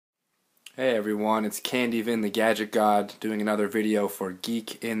Hey everyone, it's Candy Vin the Gadget God doing another video for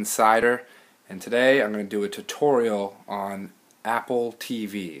Geek Insider, and today I'm going to do a tutorial on Apple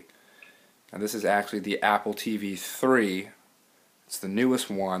TV. Now this is actually the Apple TV 3. It's the newest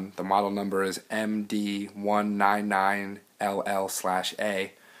one. The model number is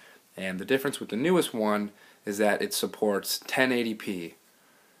MD199LL/A, and the difference with the newest one is that it supports 1080p.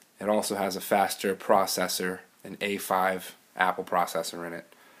 It also has a faster processor, an A5 Apple processor in it.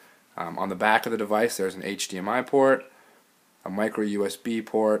 On the back of the device there's an HDMI port, a micro USB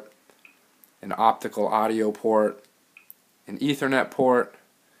port, an optical audio port, an Ethernet port,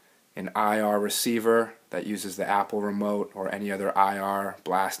 an IR receiver that uses the Apple remote or any other IR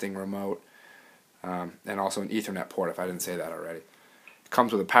blasting remote, and also an Ethernet port if I didn't say that already. It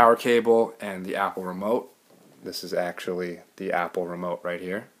comes with a power cable and the Apple remote. This is actually the Apple remote right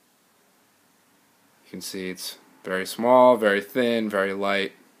here. You can see it's very small, very thin, very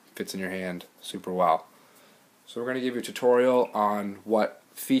light. Fits in your hand super well. So we're going to give you a tutorial on what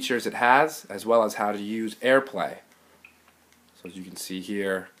features it has, as well as how to use AirPlay. So as you can see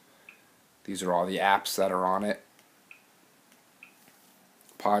here, these are all the apps that are on it.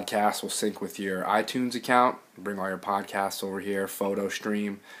 Podcasts will sync with your iTunes account. Bring all your podcasts over here. Photo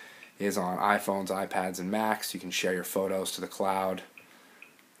stream is on iPhones, iPads, and Macs. You can share your photos to the cloud.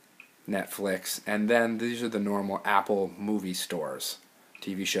 Netflix, and then these are the normal Apple movie stores.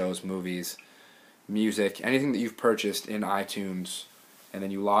 TV shows, movies, music, anything that you've purchased in iTunes and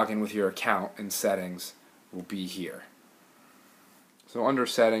then you log in with your account in settings will be here. So under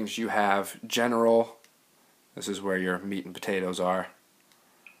settings you have general. This is where your meat and potatoes are.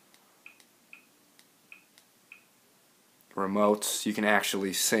 Remotes, you can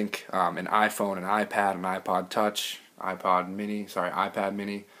actually sync an iPhone, an iPad, an iPod Touch, iPad Mini,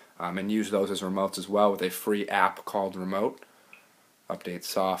 and use those as remotes as well with a free app called Remote. Update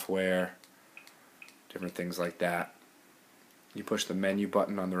software, different things like that. You push the menu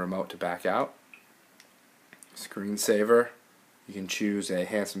button on the remote to back out. Screensaver, you can choose a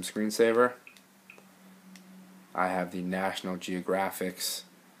handsome screensaver. I have the National Geographic's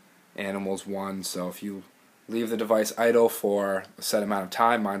Animals one, so if you leave the device idle for a set amount of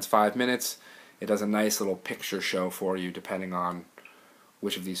time, mine's 5 minutes, it does a nice little picture show for you depending on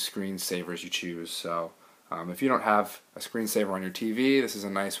which of these screensavers you choose. So if you don't have a screensaver on your TV, this is a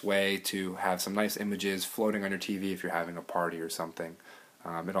nice way to have some nice images floating on your TV if you're having a party or something.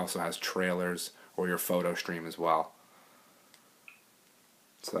 It also has trailers or your photo stream as well.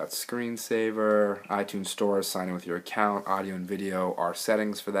 So that's screensaver, iTunes Store, sign in with your account, audio and video are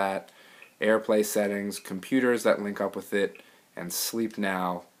settings for that, AirPlay settings, computers that link up with it, and Sleep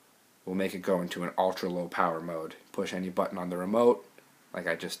Now will make it go into an ultra low power mode. Push any button on the remote, like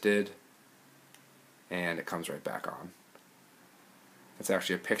I just did, and it comes right back on. It's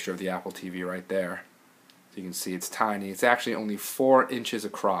actually a picture of the Apple TV right there. So you can see it's tiny. It's actually only 4 inches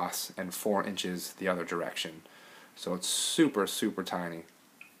across and 4 inches the other direction. So it's super, super tiny.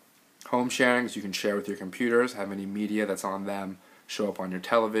 Home sharings, you can share with your computers, have any media that's on them show up on your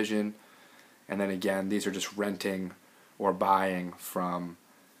television. And then again, these are just renting or buying from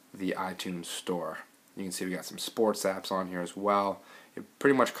the iTunes Store. You can see we got some sports apps on here as well. It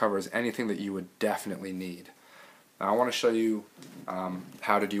pretty much covers anything that you would definitely need. Now I want to show you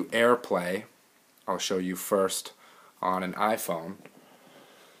how to do AirPlay. I'll show you first on an iPhone.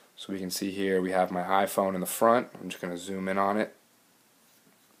 So we can see here we have my iPhone in the front. I'm just going to zoom in on it.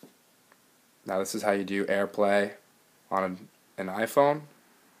 Now this is how you do AirPlay on an iPhone.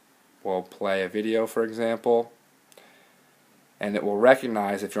 We'll play a video, for example, and it will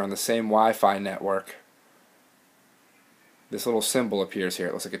recognize if you're on the same Wi-Fi network. This little symbol appears here.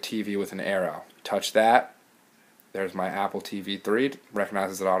 It looks like a TV with an arrow. Touch that. There's my Apple TV 3. It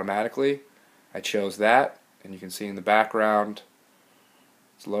recognizes it automatically. I chose that, and you can see in the background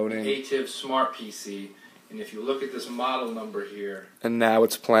it's loading. Native Smart PC, and if you look at this model number here, and now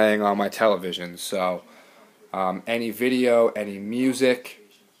it's playing on my television. So any video, any music,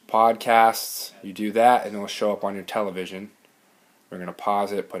 podcasts, you do that, and it'll show up on your television. We're going to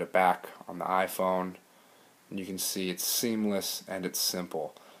pause it, put it back on the iPhone. And you can see it's seamless and it's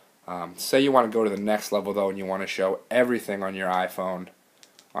simple. Say you want to go to the next level though and you want to show everything on your iPhone,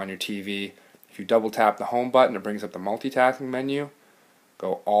 on your TV. If you double tap the home button, it brings up the multitasking menu.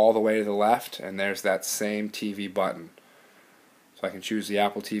 Go all the way to the left and there's that same TV button. So I can choose the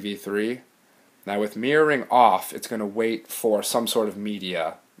Apple TV 3. Now with mirroring off, it's going to wait for some sort of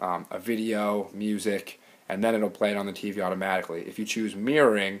media, a video, music, and then it'll play it on the TV automatically. If you choose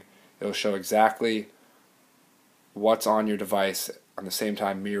mirroring, it'll show exactly what's on your device at the same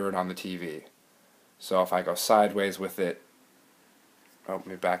time mirrored on the TV. So if I go sideways with it, let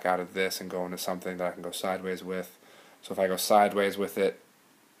me back out of this and go into something that I can go sideways with. So if I go sideways with it,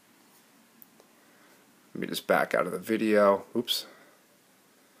 let me just back out of the video. Oops.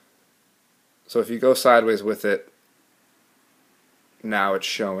 So if you go sideways with it, now it's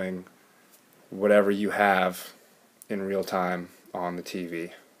showing whatever you have in real time on the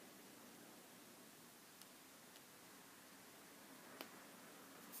TV.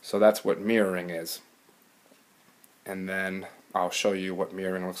 So that's what mirroring is. And then I'll show you what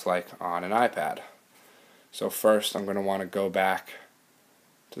mirroring looks like on an iPad. So first I'm going to want to go back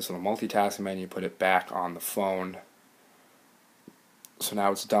to this little multitasking menu, put it back on the phone. So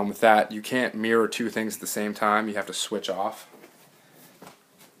now it's done with that. You can't mirror two things at the same time. You have to switch off.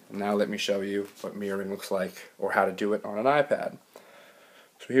 Now let me show you what mirroring looks like, or how to do it on an iPad.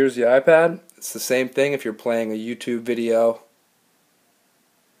 So here's the iPad. It's the same thing if you're playing a YouTube video.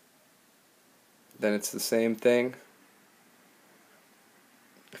 Then it's the same thing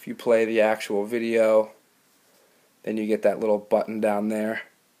if you play the actual video. Then you get that little button down there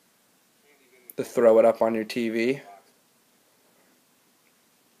to throw it up on your TV.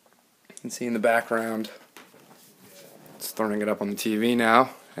 You can see in the background it's throwing it up on the TV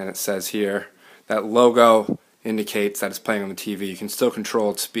now, and it says here that logo indicates that it's playing on the TV. You can still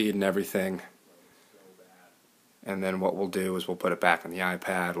control its speed and everything. And then what we'll do is we'll put it back on the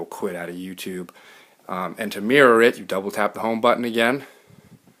iPad, we'll quit out of YouTube. And to mirror it, you double tap the home button again,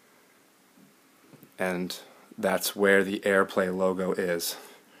 and that's where the AirPlay logo is,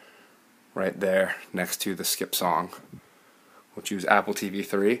 right there next to the skip song. We'll choose Apple TV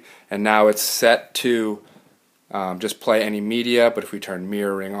 3, and now it's set to just play any media, but if we turn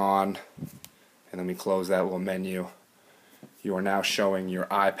mirroring on and then we close that little menu, you are now showing your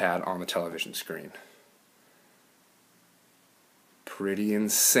iPad on the television screen. Pretty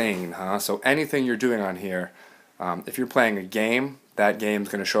insane, huh? So anything you're doing on here, if you're playing a game, that game's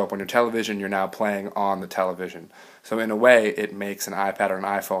going to show up on your television. You're now playing on the television. So in a way, it makes an iPad or an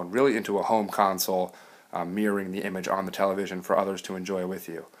iPhone really into a home console, mirroring the image on the television for others to enjoy with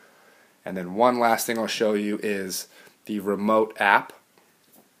you. And then one last thing I'll show you is the remote app.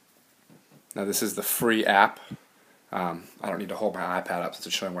 Now this is the free app. I don't need to hold my iPad up since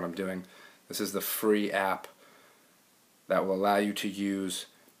it's showing what I'm doing. This is the free app that will allow you to use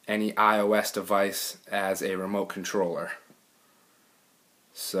any iOS device as a remote controller.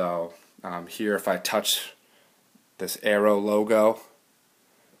 So here, if I touch this arrow logo,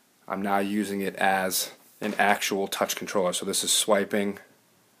 I'm now using it as an actual touch controller. So this is swiping.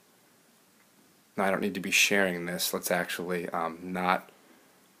 Now I don't need to be sharing this. Let's actually not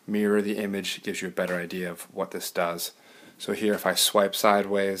mirror the image. It gives you a better idea of what this does. So here, if I swipe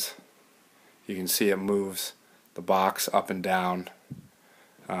sideways, you can see it moves the box up and down.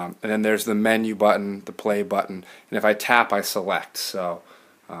 And then there's the menu button, the play button, and if I tap, I select. So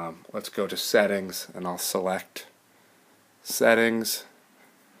let's go to settings, and I'll select settings,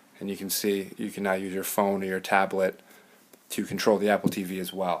 and you can see you can now use your phone or your tablet to control the Apple TV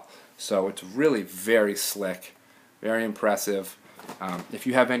as well. So it's really very slick, very impressive. If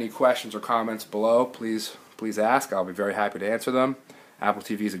you have any questions or comments below, please ask. I'll be very happy to answer them. Apple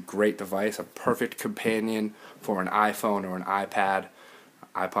TV is a great device, a perfect companion for an iPhone or an iPad,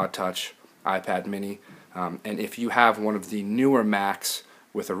 iPod Touch, iPad Mini. And if you have one of the newer Macs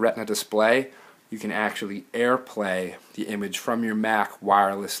with a Retina display, you can actually AirPlay the image from your Mac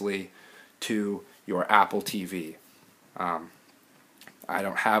wirelessly to your Apple TV. I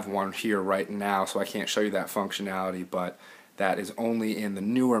don't have one here right now, so I can't show you that functionality, but that is only in the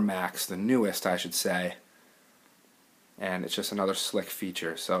newer Macs, the newest I should say. And it's just another slick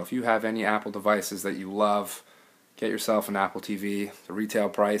feature. So if you have any Apple devices that you love, get yourself an Apple TV. The retail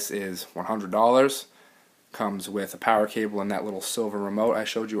price is $100. Comes with a power cable and that little silver remote I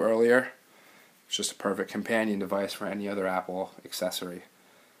showed you earlier. It's just a perfect companion device for any other Apple accessory.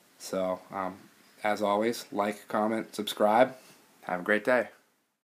 So, as always, like, comment, subscribe. Have a great day.